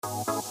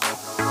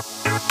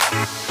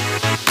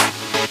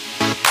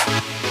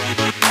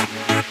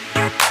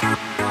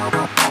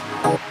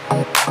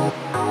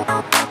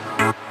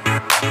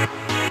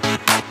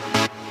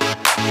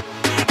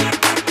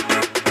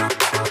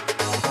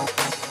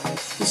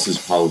This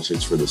is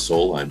Politics for the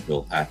Soul. I'm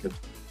Bill Hackett.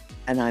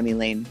 And I'm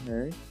Elaine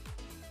Hurd.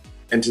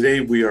 And today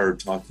we are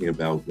talking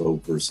about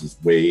Roe versus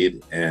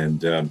Wade.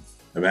 And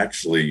I'm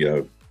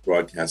actually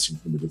broadcasting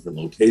from a different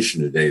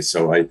location today.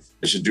 So I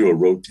should do a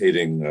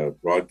rotating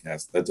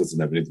broadcast. That doesn't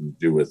have anything to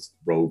do with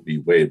Roe v.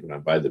 Wade, but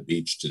I'm by the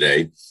beach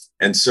today.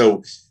 And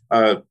so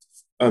a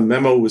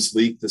memo was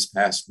leaked this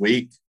past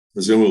week,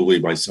 presumably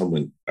by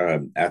someone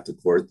at the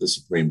court, the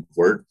Supreme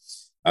Court,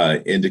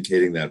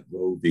 indicating that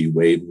Roe v.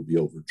 Wade will be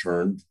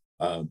overturned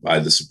by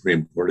the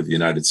Supreme Court of the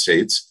United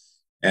States.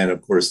 And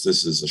of course,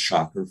 this is a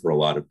shocker for a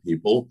lot of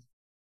people.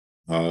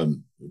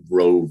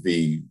 Roe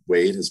v.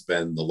 Wade has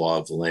been the law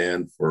of the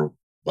land for,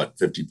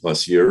 50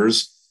 plus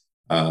years.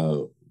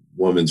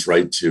 Woman's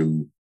right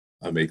to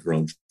make her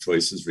own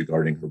choices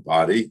regarding her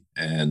body.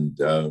 And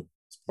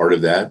part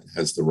of that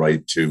has the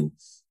right to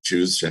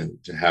choose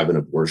to have an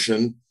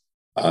abortion.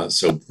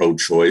 So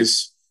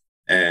pro-choice.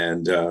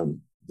 And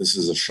this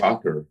is a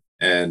shocker.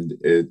 And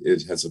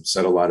it has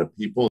upset a lot of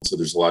people. So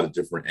there's a lot of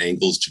different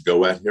angles to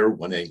go at here.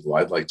 One angle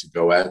I'd like to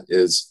go at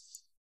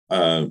is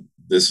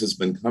this has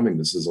been coming.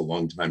 This is a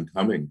long time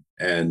coming.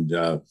 And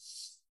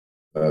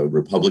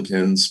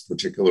Republicans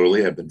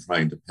particularly have been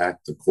trying to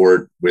pack the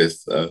court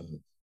with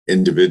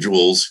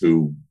individuals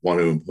who want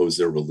to impose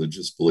their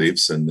religious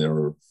beliefs and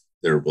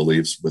their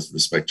beliefs with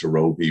respect to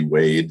Roe v.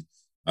 Wade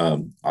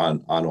on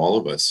all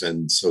of us.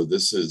 And so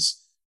this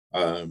is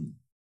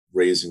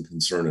raising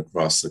concern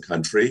across the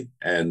country.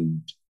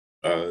 And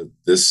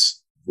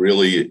this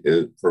really,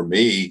 for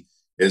me,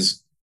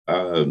 is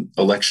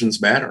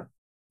elections matter.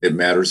 It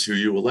matters who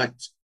you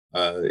elect.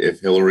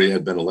 If Hillary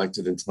had been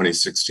elected in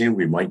 2016,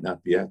 we might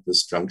not be at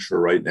this juncture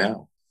right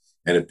now.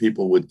 And if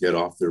people would get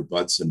off their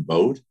butts and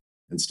vote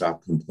and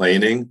stop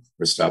complaining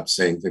or stop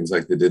saying things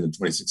like they did in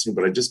 2016,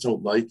 but I just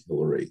don't like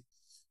Hillary.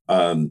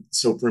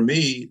 So for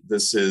me,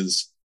 this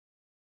is,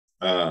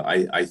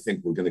 I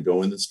think we're going to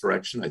go in this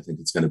direction. I think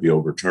it's going to be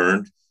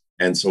overturned.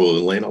 And so,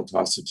 Elaine, I'll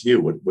toss it to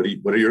you.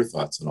 What are your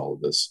thoughts on all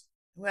of this?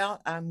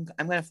 Well, I'm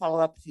going to follow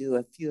up to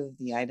a few of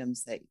the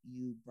items that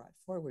you brought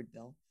forward,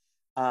 Bill.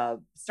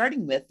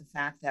 Starting with the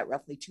fact that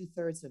roughly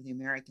 2/3 of the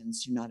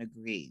Americans do not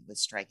agree with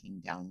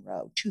striking down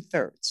Roe.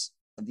 2/3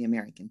 of the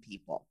American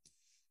people.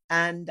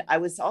 And I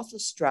was also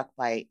struck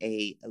by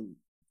a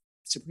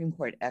Supreme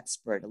Court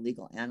expert, a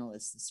legal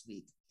analyst this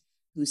week,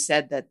 who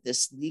said that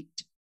this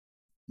leaked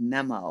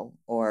memo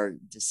or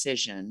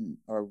decision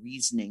or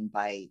reasoning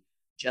by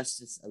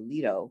Justice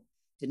Alito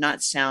did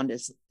not sound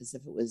as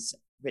if it was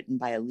written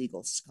by a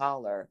legal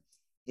scholar.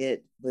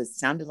 It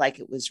sounded like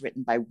it was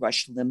written by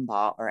Rush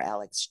Limbaugh or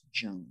Alex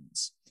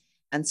Jones.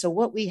 And so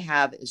what we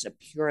have is a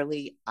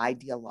purely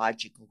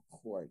ideological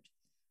court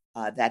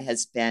that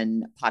has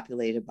been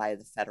populated by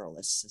the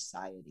Federalist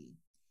Society.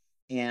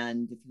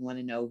 And if you want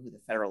to know who the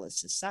Federalist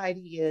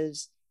Society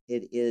is,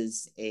 it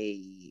is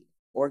a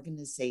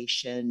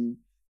organization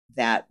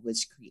that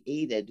was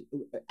created.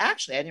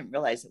 Actually, I didn't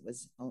realize it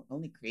was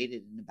only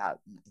created in about,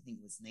 I think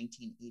it was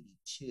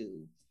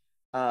 1982,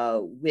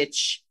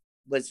 which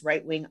was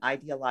right-wing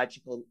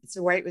ideological. It's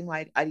a right-wing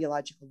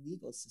ideological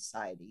legal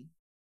society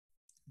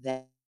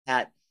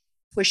that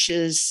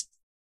pushes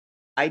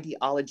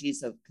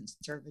ideologies of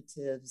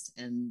conservatives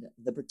and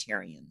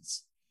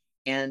libertarians.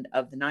 And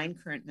of the 9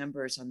 current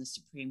members on the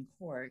Supreme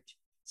Court,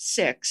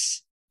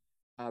 6,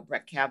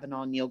 Brett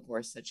Kavanaugh, Neil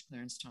Gorsuch,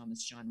 Clarence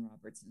Thomas, John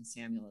Roberts, and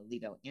Samuel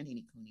Alito, and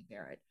Amy Coney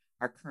Barrett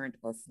are current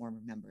or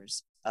former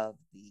members of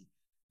the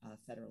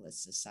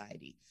Federalist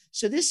Society.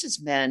 So this has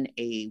been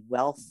a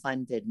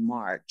well-funded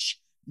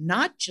march,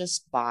 not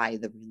just by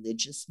the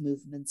religious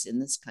movements in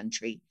this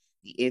country,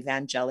 the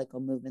evangelical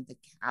movement, the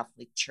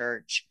Catholic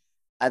Church,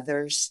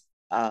 others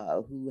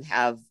who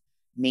have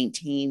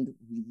maintained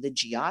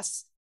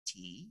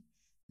religiosity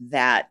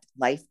that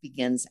life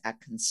begins at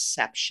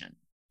conception.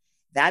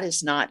 That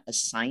is not a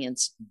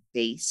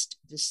science-based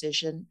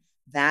decision.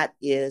 That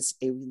is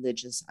a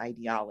religious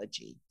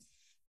ideology.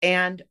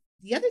 And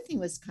the other thing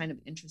was kind of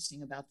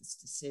interesting about this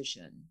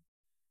decision,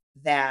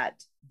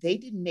 that they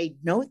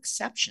made no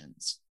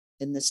exceptions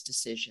in this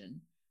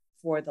decision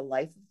for the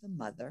life of the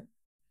mother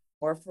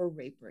or for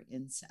rape or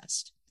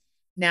incest.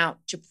 Now,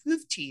 to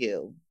prove to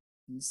you,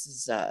 and this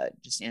is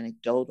just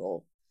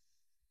anecdotal,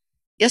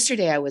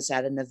 yesterday I was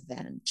at an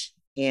event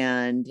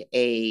and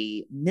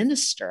a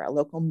minister, a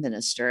local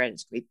minister, had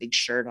his great big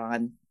shirt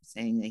on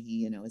saying that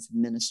he, is a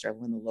minister of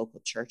one of the local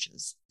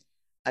churches,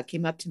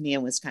 came up to me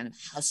and was kind of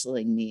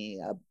hustling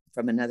me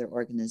from another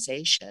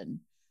organization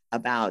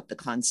about the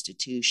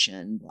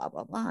Constitution, blah,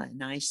 blah, blah.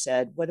 And I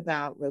said, what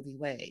about Roe v.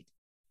 Wade?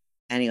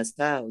 And he goes,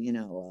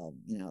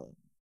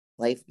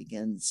 life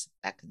begins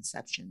at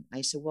conception.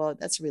 I said, well,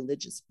 that's a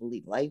religious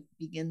belief. Life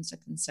begins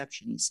at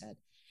conception, he said.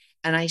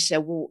 And I said,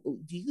 well,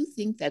 do you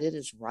think that it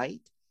is right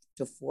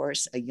to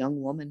force a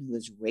young woman who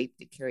is raped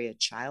to carry a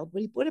child?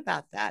 What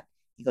about that?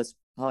 He goes,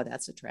 oh,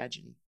 that's a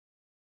tragedy.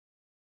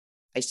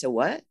 I said,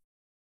 what?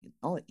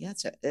 Oh, yeah,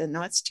 it's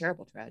a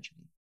terrible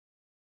tragedy.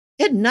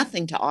 It had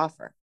nothing to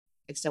offer.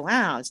 I said,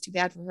 wow, it's too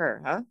bad for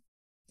her, huh?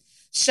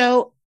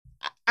 So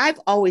I've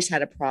always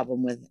had a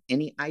problem with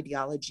any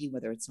ideology,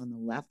 whether it's on the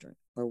left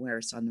or where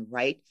it's on the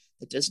right,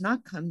 that does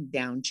not come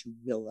down to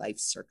real life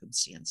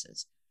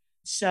circumstances.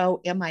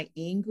 So, am I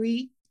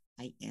angry?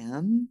 I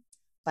am,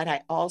 but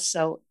I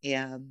also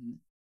am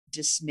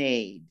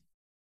dismayed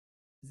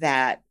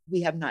that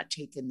we have not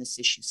taken this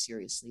issue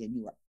seriously. And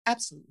you are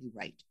absolutely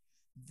right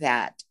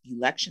that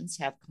elections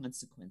have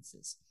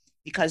consequences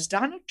because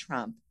Donald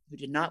Trump, who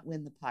did not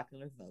win the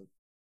popular vote,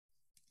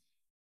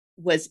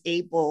 was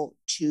able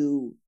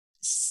to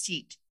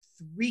seat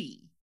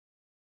three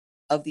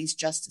of these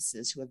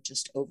justices who have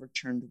just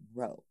overturned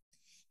Roe.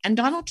 And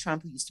Donald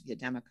Trump, who used to be a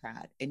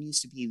Democrat and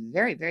used to be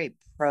very, very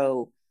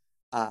pro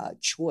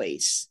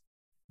choice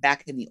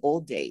back in the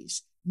old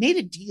days, made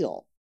a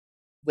deal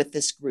with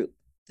this group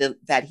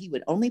that he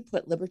would only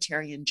put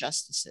libertarian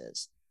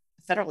justices,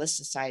 Federalist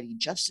Society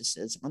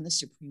justices on the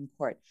Supreme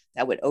Court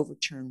that would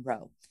overturn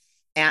Roe.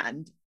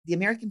 And the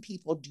American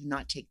people do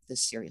not take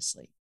this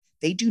seriously.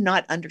 They do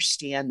not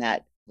understand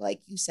that,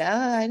 like you said,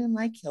 oh, I didn't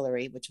like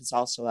Hillary, which was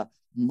also a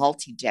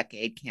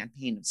multi-decade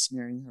campaign of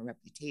smearing her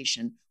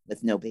reputation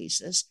with no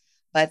basis.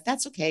 But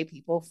that's okay.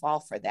 People fall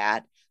for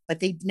that.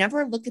 But they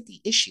never look at the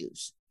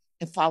issues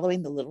and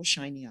following the little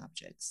shiny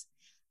objects.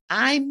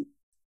 I'm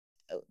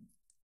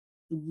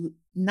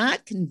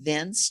not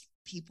convinced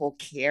people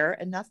care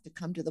enough to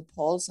come to the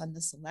polls on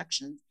this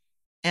election.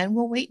 And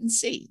we'll wait and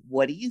see.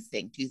 What do you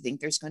think? Do you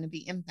think there's going to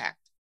be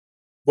impact?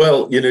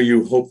 Well,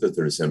 you hope that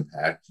there's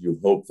impact. You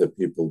hope that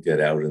people get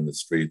out in the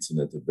streets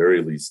and at the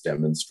very least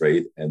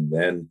demonstrate and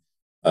then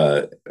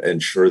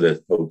ensure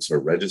that folks are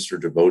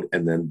registered to vote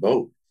and then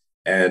vote.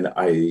 And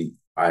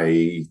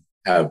I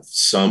have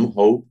some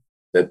hope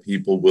that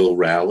people will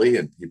rally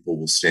and people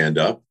will stand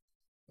up.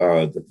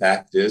 The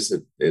fact is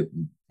that it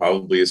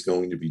probably is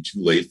going to be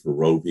too late for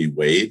Roe v.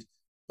 Wade,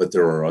 but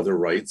there are other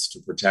rights to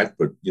protect.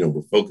 But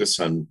we're focused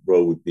on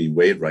Roe v.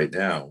 Wade right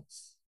now.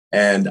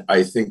 And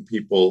I think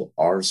people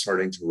are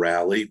starting to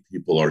rally.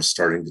 People are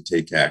starting to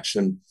take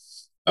action.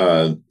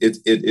 It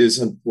is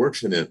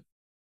unfortunate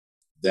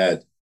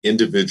that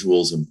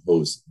individuals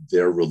impose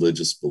their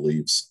religious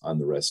beliefs on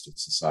the rest of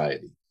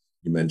society.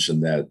 You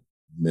mentioned that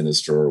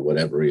minister or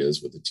whatever he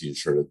is with a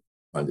T-shirt.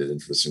 I find it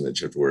interesting that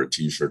you have to wear a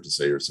T-shirt to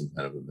say you're some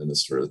kind of a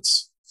minister.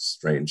 It's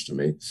strange to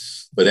me.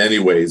 But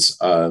anyways,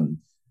 I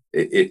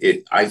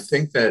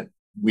think that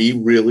we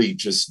really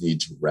just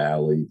need to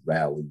rally.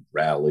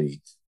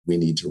 We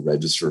need to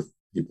register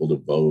people to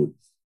vote.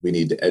 We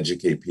need to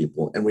educate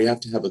people, and we have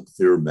to have a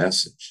clear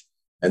message.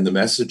 And the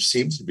message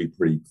seems to be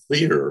pretty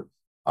clear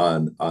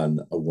on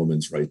a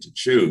woman's right to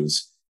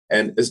choose,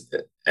 and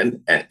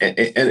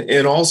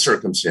in all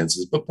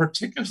circumstances, but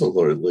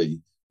particularly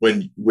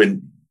when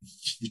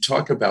you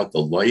talk about the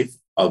life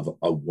of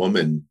a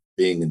woman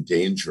being in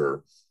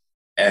danger,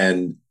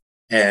 and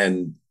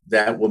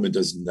that woman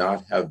does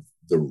not have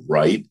the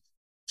right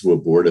to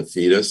abort a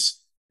fetus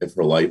if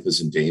her life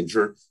is in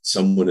danger.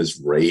 Someone is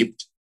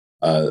raped,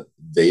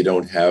 they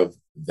don't have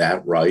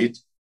that right.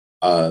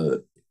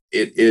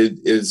 It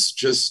is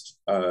just,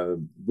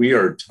 we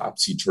are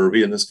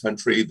topsy-turvy in this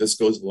country. This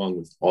goes along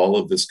with all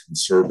of this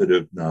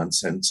conservative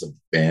nonsense of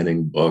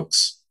banning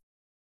books,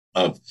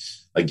 of,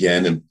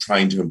 again, and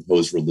trying to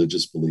impose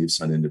religious beliefs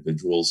on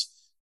individuals.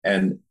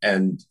 And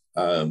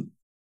a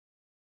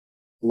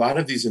lot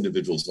of these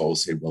individuals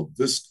always say, well,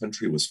 this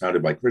country was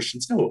founded by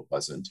Christians. No, it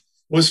wasn't.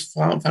 It was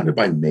founded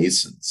by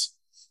Masons.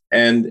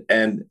 And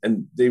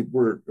they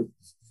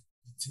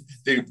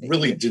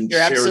really didn't You're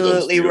share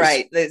absolutely those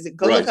right.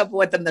 Go right. look up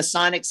what the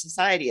Masonic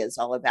Society is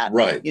all about.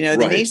 Right. The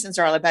Masons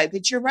are all about,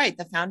 but you're right.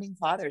 The founding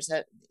fathers,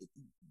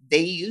 they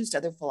used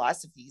other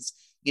philosophies,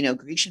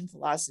 Grecian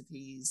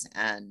philosophies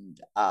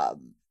and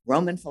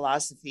Roman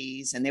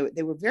philosophies, and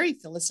they were very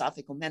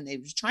philosophical men. They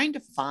were trying to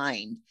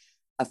find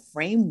a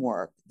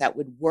framework that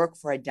would work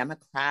for a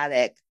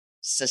democratic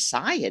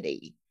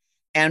society.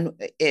 And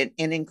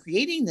in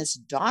creating this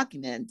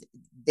document,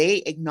 they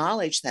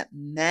acknowledged that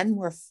men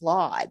were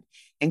flawed.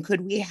 And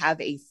could we have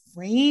a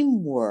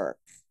framework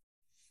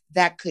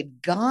that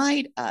could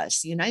guide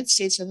us, the United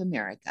States of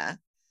America,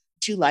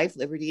 to life,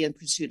 liberty, and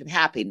pursuit of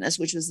happiness,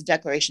 which was the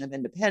Declaration of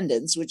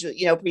Independence, which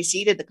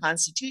preceded the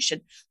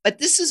Constitution. But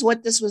this is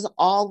what this was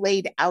all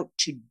laid out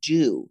to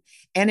do.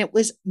 And it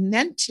was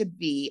meant to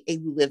be a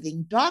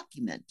living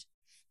document.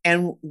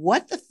 And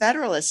what the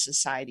Federalist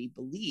Society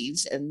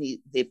believes, and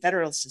the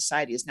Federalist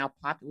Society is now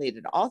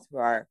populated all through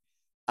our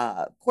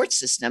court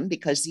system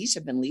because these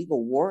have been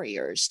legal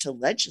warriors to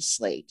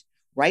legislate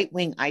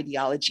right-wing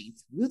ideology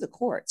through the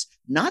courts,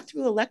 not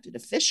through elected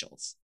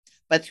officials,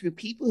 but through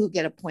people who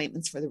get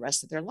appointments for the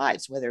rest of their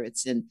lives, whether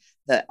it's in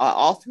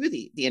all through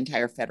the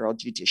entire federal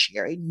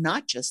judiciary,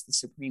 not just the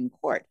Supreme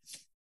Court.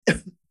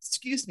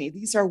 Excuse me,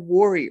 these are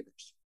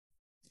warriors.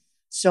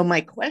 So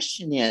my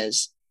question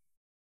is,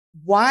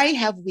 why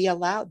have we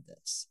allowed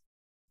this?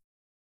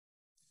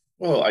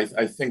 Well, I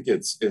think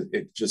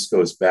it just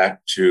goes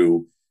back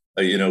to,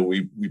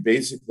 we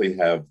basically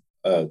have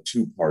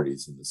two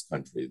parties in this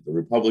country, the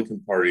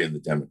Republican Party and the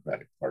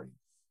Democratic Party.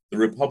 the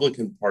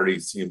Republican Party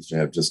seems to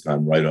have just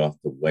gone right off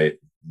the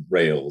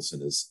rails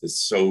and is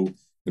so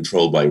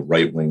controlled by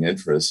right wing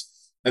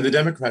interests. And the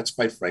Democrats,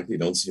 quite frankly,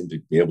 don't seem to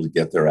be able to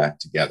get their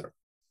act together.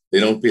 They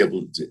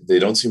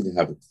don't seem to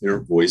have a clear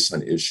voice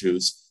on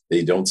issues.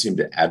 They don't seem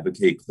to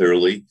advocate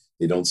clearly.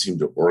 They don't seem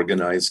to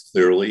organize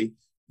clearly.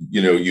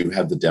 You know, you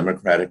have the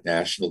Democratic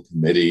National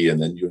Committee,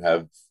 and then you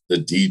have the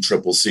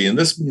DCCC, and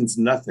this means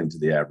nothing to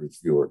the average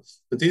viewer.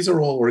 But these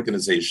are all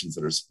organizations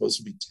that are supposed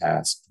to be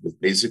tasked with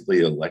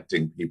basically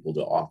electing people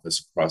to office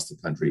across the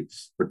country.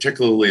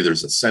 Particularly,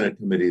 there's a Senate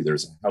committee,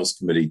 there's a House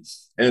committee,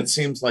 and it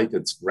seems like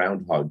it's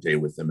Groundhog Day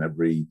with them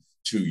every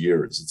 2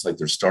 years. It's like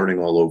they're starting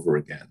all over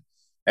again.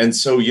 And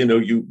so, you know,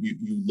 you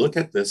look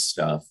at this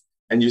stuff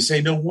and you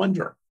say, no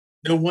wonder,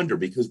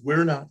 because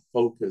we're not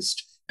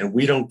focused and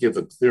we don't give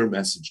a clear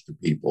message to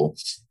people.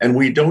 And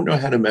we don't know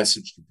how to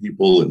message to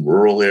people in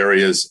rural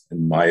areas,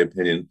 in my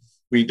opinion.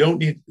 We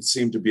don't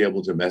seem to be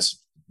able to message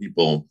to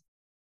people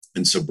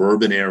in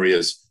suburban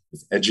areas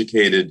with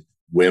educated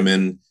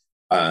women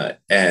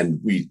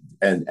and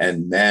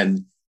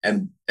men.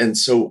 And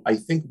so I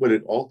think what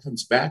it all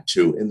comes back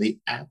to, in the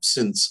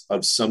absence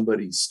of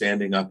somebody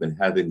standing up and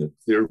having a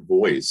clear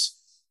voice,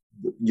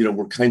 you know,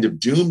 we're kind of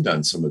doomed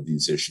on some of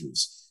these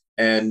issues.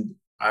 And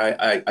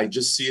I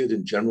just see it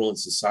in general in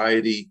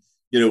society.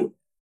 You know,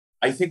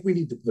 I think we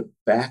need to put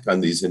back on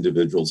these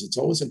individuals. It's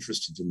always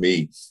interesting to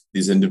me,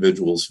 these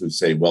individuals who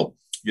say, well,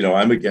 you know,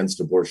 I'm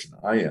against abortion.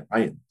 I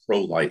am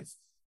pro-life.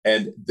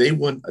 And they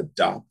wouldn't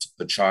adopt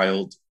a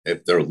child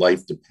if their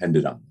life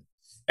depended on it.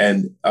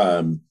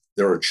 And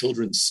there are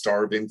children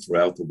starving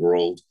throughout the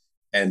world,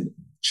 and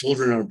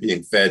children aren't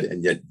being fed,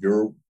 and yet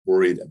you're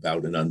worried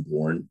about an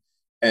unborn.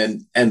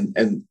 And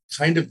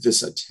kind of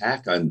this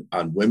attack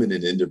on women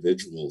and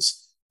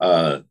individuals,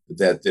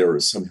 that they're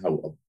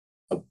somehow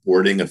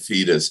aborting a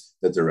fetus,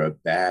 that they're a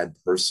bad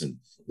person.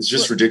 It's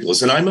just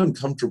ridiculous. And I'm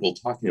uncomfortable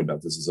talking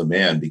about this as a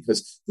man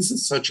because this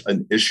is such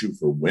an issue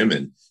for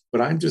women.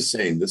 But I'm just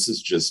saying this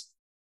is just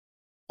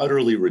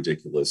utterly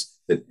ridiculous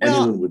that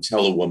anyone would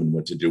tell a woman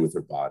what to do with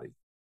her body.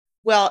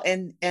 Well,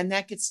 and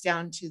that gets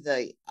down to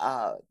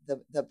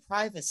the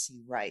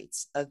privacy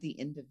rights of the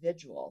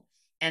individual,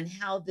 and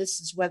how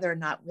this is whether or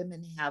not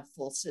women have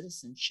full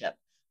citizenship,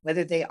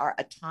 whether they are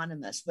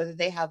autonomous, whether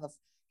they have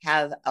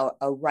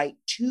a right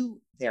to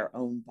their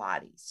own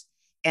bodies.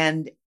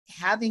 And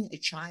having a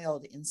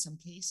child in some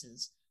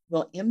cases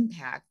will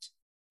impact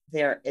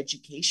their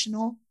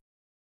educational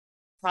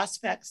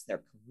prospects,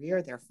 their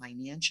career, their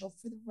financial,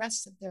 for the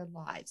rest of their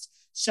lives.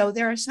 So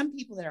there are some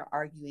people that are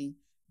arguing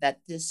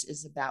that this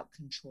is about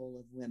control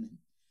of women.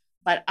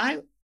 But I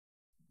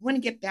want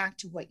to get back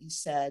to what you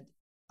said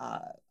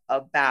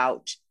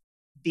about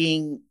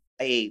being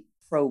a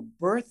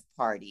pro-birth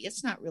party.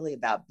 It's not really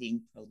about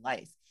being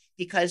pro-life,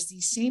 because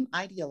these same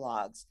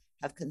ideologues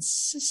have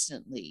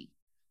consistently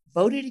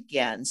voted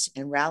against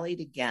and rallied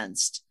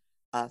against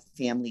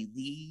family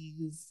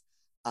leave,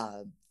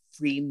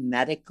 free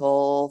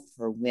medical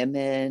for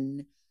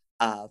women,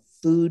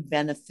 food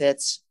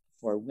benefits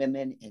for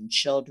women and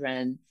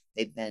children.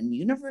 They've been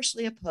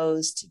universally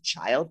opposed to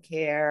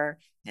childcare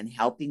and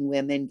helping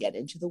women get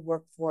into the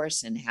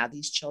workforce and have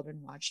these children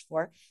watched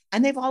for.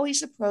 And they've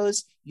always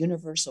opposed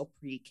universal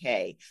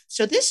pre-K.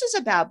 So this is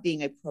about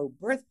being a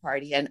pro-birth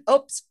party, and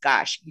oops,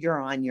 gosh, you're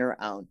on your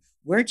own.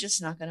 We're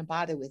just not going to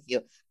bother with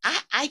you.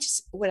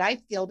 What I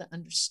fail to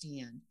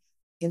understand,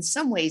 in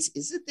some ways,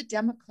 is it the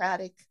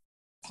Democratic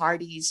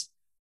Party's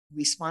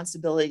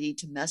responsibility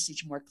to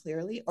message more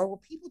clearly, or will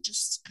people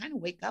just kind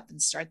of wake up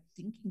and start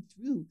thinking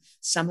through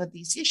some of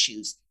these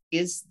issues?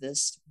 Is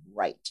this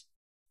right?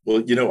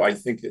 Well, you know, I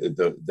think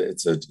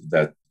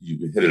that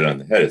you hit it on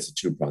the head. It's a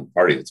two-pronged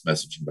party. It's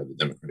messaging by the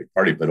Democratic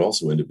Party, but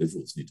also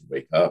individuals need to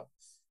wake up.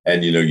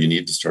 And, you know, you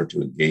need to start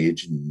to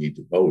engage and you need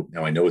to vote.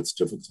 Now, I know it's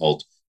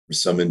difficult for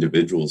some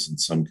individuals in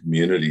some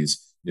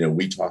communities. You know,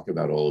 we talk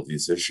about all of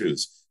these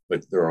issues,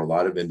 but there are a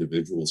lot of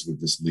individuals who are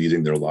just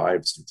leading their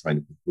lives. They're trying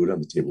to put food on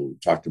the table.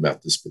 We've talked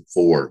about this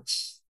before.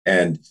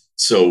 And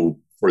so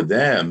for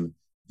them,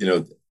 you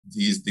know,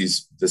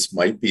 this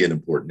might be an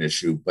important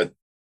issue, but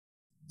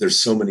there's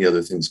so many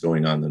other things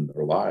going on in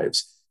their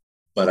lives.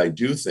 But I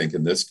do think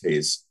in this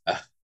case,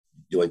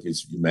 like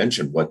you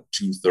mentioned, what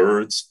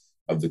 2/3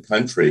 of the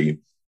country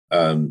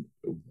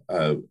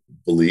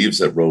believes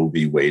that Roe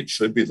v. Wade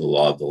should be the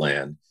law of the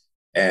land.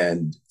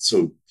 And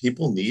so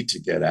people need to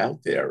get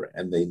out there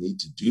and they need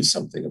to do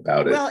something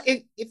about it. Well,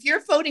 if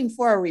you're voting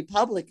for a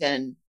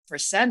Republican for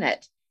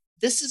Senate,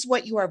 this is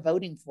what you are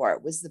voting for.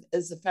 It was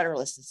the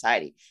Federalist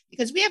Society,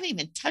 because we haven't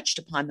even touched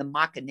upon the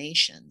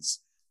machinations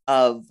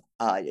of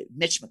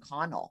Mitch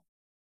McConnell.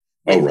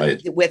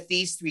 With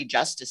these three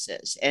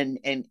justices, and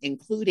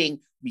including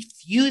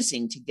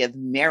refusing to give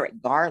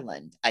Merrick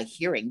Garland a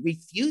hearing,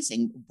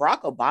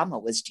 Barack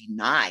Obama was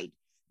denied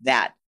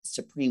that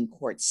Supreme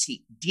Court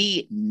seat,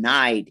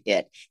 denied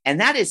it. And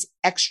that is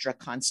extra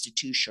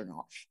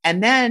constitutional.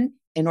 And then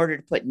in order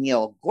to put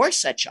Neil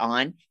Gorsuch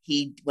on,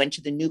 he went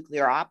to the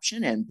nuclear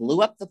option and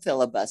blew up the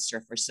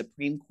filibuster for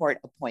Supreme Court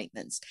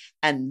appointments.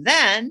 And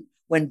then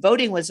When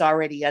voting was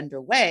already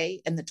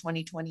underway in the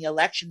 2020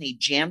 election, they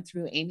jammed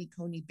through Amy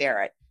Coney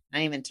Barrett. I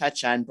didn't even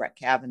touch on Brett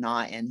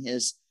Kavanaugh and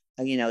his,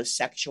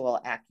 sexual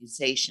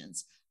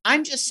accusations.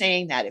 I'm just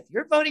saying that if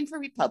you're voting for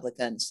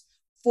Republicans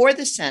for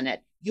the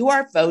Senate, you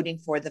are voting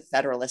for the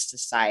Federalist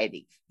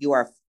Society. You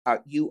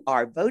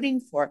are voting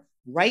for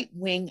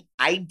right-wing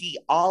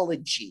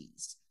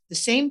ideologies. The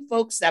same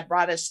folks that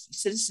brought us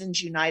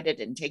Citizens United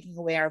and taking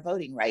away our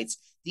voting rights,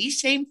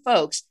 these same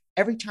folks,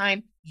 every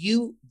time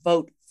you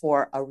vote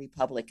for a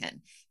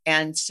Republican.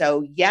 And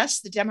so,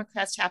 yes, the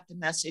Democrats have to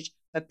message,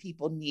 but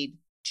people need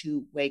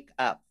to wake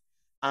up.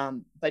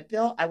 But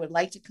Bill, I would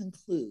like to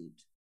conclude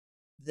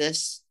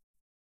this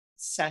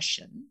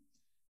session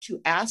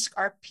to ask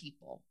our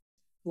people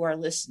who are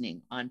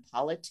listening on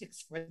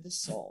Politics for the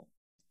Soul,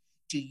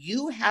 do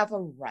you have a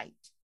right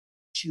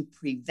to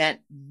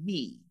prevent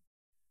me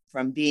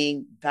from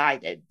being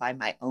guided by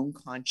my own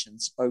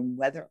conscience on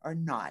whether or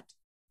not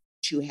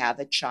to have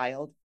a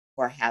child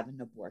or have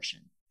an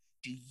abortion?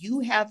 Do you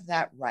have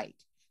that right?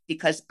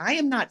 Because I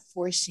am not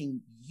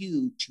forcing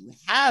you to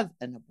have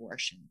an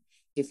abortion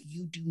if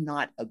you do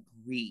not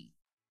agree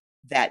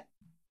that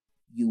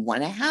you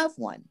want to have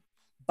one.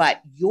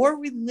 But your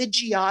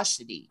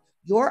religiosity,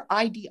 your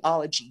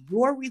ideology,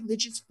 your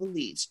religious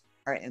beliefs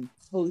are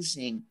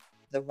imposing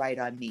the right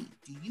on me.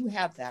 Do you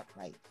have that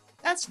right?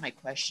 That's my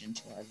question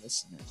to our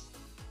listeners.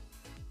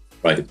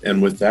 Right.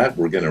 And with that,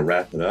 we're going to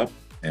wrap it up.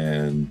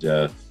 And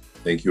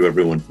thank you,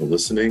 everyone, for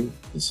listening.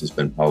 This has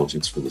been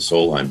Politics for the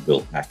Soul. I'm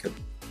Bill Hackett.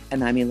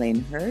 And I'm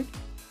Elaine Hurd.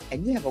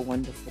 And you have a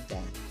wonderful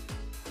day.